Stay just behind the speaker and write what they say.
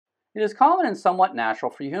It is common and somewhat natural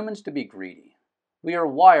for humans to be greedy. We are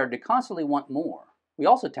wired to constantly want more. We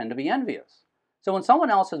also tend to be envious. So when someone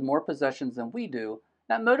else has more possessions than we do,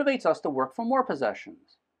 that motivates us to work for more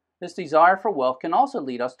possessions. This desire for wealth can also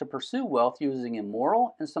lead us to pursue wealth using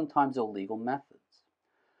immoral and sometimes illegal methods.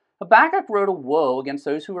 Habakkuk wrote a woe against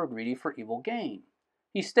those who are greedy for evil gain.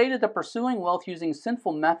 He stated that pursuing wealth using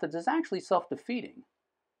sinful methods is actually self-defeating.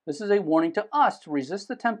 This is a warning to us to resist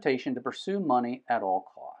the temptation to pursue money at all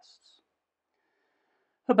costs.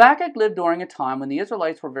 Habakkuk lived during a time when the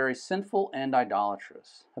Israelites were very sinful and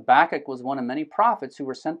idolatrous. Habakkuk was one of many prophets who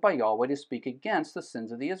were sent by Yahweh to speak against the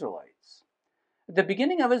sins of the Israelites. At the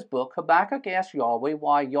beginning of his book, Habakkuk asked Yahweh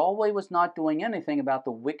why Yahweh was not doing anything about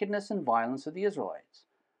the wickedness and violence of the Israelites.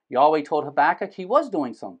 Yahweh told Habakkuk he was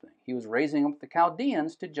doing something. He was raising up the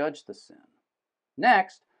Chaldeans to judge the sin.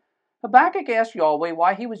 Next, Habakkuk asked Yahweh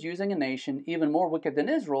why he was using a nation even more wicked than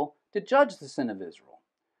Israel to judge the sin of Israel.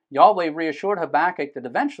 Yahweh reassured Habakkuk that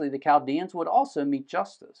eventually the Chaldeans would also meet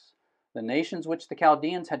justice. The nations which the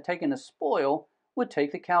Chaldeans had taken as spoil would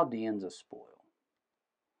take the Chaldeans as spoil.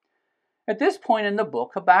 At this point in the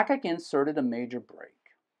book, Habakkuk inserted a major break.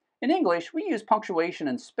 In English, we use punctuation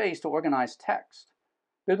and space to organize text.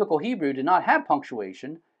 Biblical Hebrew did not have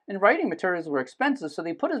punctuation, and writing materials were expensive, so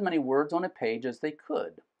they put as many words on a page as they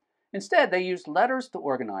could. Instead, they used letters to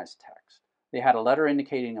organize text. They had a letter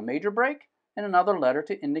indicating a major break and another letter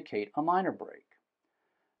to indicate a minor break.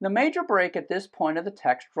 The major break at this point of the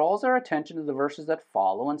text draws our attention to the verses that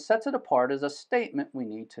follow and sets it apart as a statement we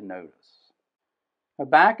need to notice.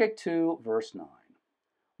 Habakkuk 2, verse 9.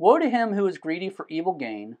 Woe to him who is greedy for evil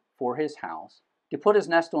gain, for his house, to put his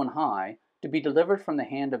nest on high, to be delivered from the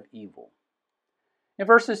hand of evil. In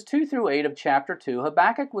verses 2 through 8 of chapter 2,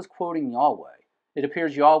 Habakkuk was quoting Yahweh. It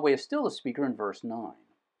appears Yahweh is still the speaker in verse 9.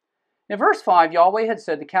 In verse 5, Yahweh had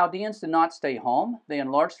said the Chaldeans did not stay home, they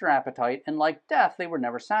enlarged their appetite, and like death, they were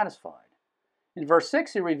never satisfied. In verse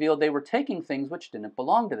 6, he revealed they were taking things which didn't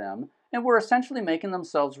belong to them, and were essentially making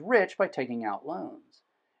themselves rich by taking out loans.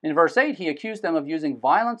 In verse 8, he accused them of using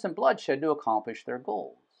violence and bloodshed to accomplish their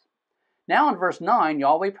goals. Now in verse 9,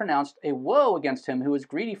 Yahweh pronounced a woe against him who is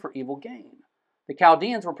greedy for evil gain. The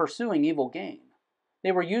Chaldeans were pursuing evil gain.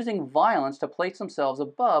 They were using violence to place themselves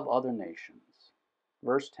above other nations.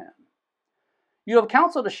 Verse 10. You have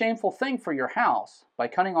counseled a shameful thing for your house by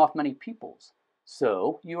cutting off many peoples.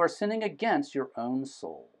 So you are sinning against your own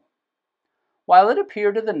soul. While it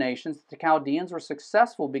appeared to the nations that the Chaldeans were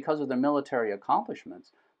successful because of their military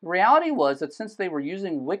accomplishments, the reality was that since they were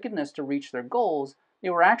using wickedness to reach their goals, they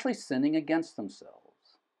were actually sinning against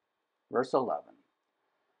themselves. Verse 11.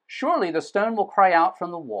 Surely the stone will cry out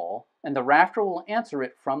from the wall, and the rafter will answer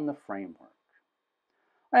it from the framework.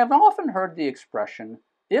 I have often heard the expression,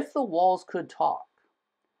 if the walls could talk.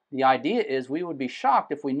 The idea is we would be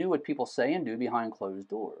shocked if we knew what people say and do behind closed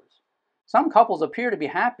doors. Some couples appear to be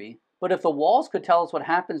happy, but if the walls could tell us what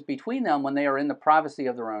happens between them when they are in the privacy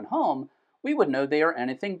of their own home, we would know they are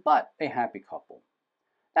anything but a happy couple.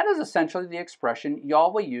 That is essentially the expression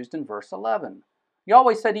Yahweh used in verse 11.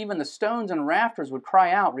 Yahweh said even the stones and rafters would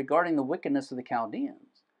cry out regarding the wickedness of the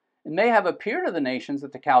Chaldeans. It may have appeared to the nations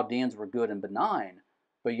that the Chaldeans were good and benign,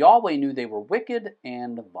 but Yahweh knew they were wicked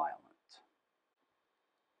and violent.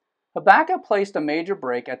 Habakkuk placed a major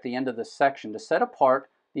break at the end of this section to set apart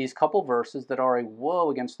these couple verses that are a woe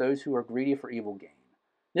against those who are greedy for evil gain.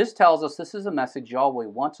 This tells us this is a message Yahweh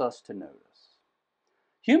wants us to notice.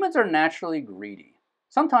 Humans are naturally greedy.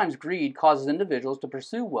 Sometimes greed causes individuals to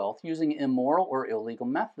pursue wealth using immoral or illegal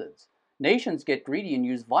methods. Nations get greedy and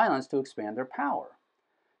use violence to expand their power.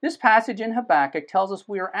 This passage in Habakkuk tells us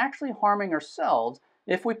we are actually harming ourselves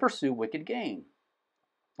if we pursue wicked gain.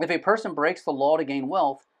 If a person breaks the law to gain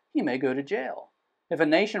wealth, he may go to jail. If a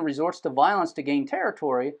nation resorts to violence to gain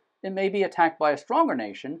territory, it may be attacked by a stronger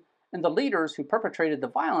nation, and the leaders who perpetrated the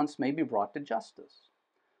violence may be brought to justice.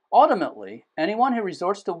 Ultimately, anyone who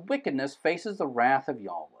resorts to wickedness faces the wrath of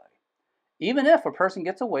Yahweh. Even if a person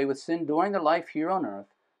gets away with sin during their life here on earth,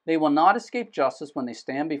 they will not escape justice when they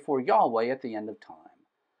stand before Yahweh at the end of time.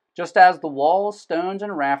 Just as the walls, stones,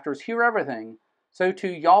 and rafters hear everything, so too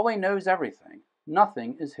Yahweh knows everything.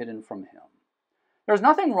 Nothing is hidden from him. There is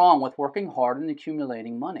nothing wrong with working hard and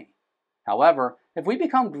accumulating money. However, if we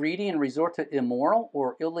become greedy and resort to immoral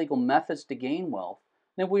or illegal methods to gain wealth,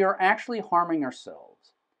 then we are actually harming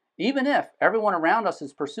ourselves. Even if everyone around us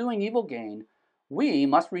is pursuing evil gain, we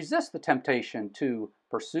must resist the temptation to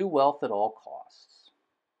pursue wealth at all costs.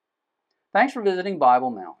 Thanks for visiting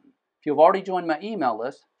Bible Mountain. If you have already joined my email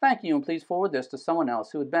list, thank you, and please forward this to someone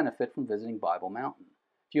else who would benefit from visiting Bible Mountain.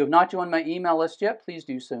 If you have not joined my email list yet, please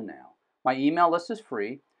do so now. My email list is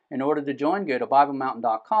free, In order to join, go to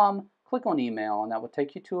BibleMountain.com, click on email, and that will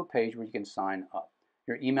take you to a page where you can sign up.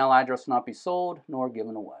 Your email address will not be sold nor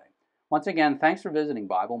given away. Once again, thanks for visiting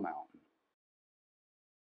Bible Mountain.